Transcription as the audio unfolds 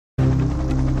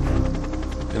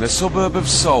In a suburb of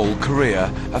Seoul, Korea,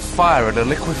 a fire at a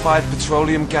liquefied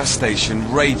petroleum gas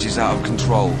station rages out of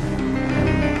control.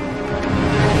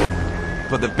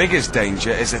 But the biggest danger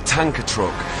is a tanker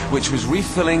truck, which was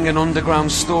refilling an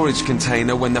underground storage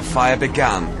container when the fire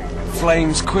began.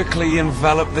 Flames quickly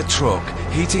enveloped the truck,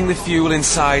 heating the fuel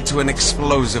inside to an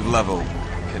explosive level.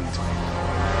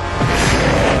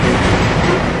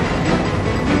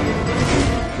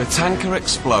 The tanker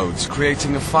explodes,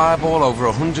 creating a fireball over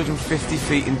 150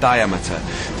 feet in diameter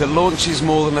that launches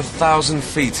more than 1,000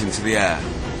 feet into the air.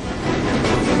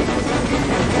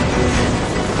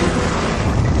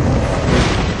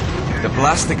 The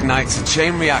blast ignites a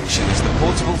chain reaction as the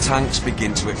portable tanks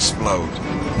begin to explode.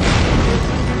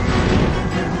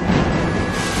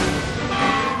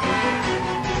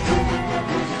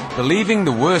 Believing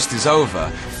the worst is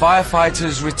over,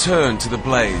 firefighters return to the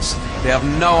blaze. They have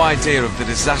no idea of the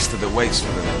disaster that waits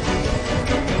for them.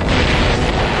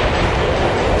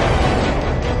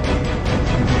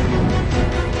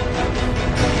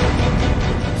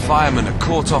 Firemen are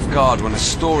caught off guard when a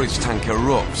storage tank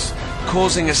erupts,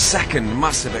 causing a second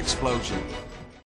massive explosion.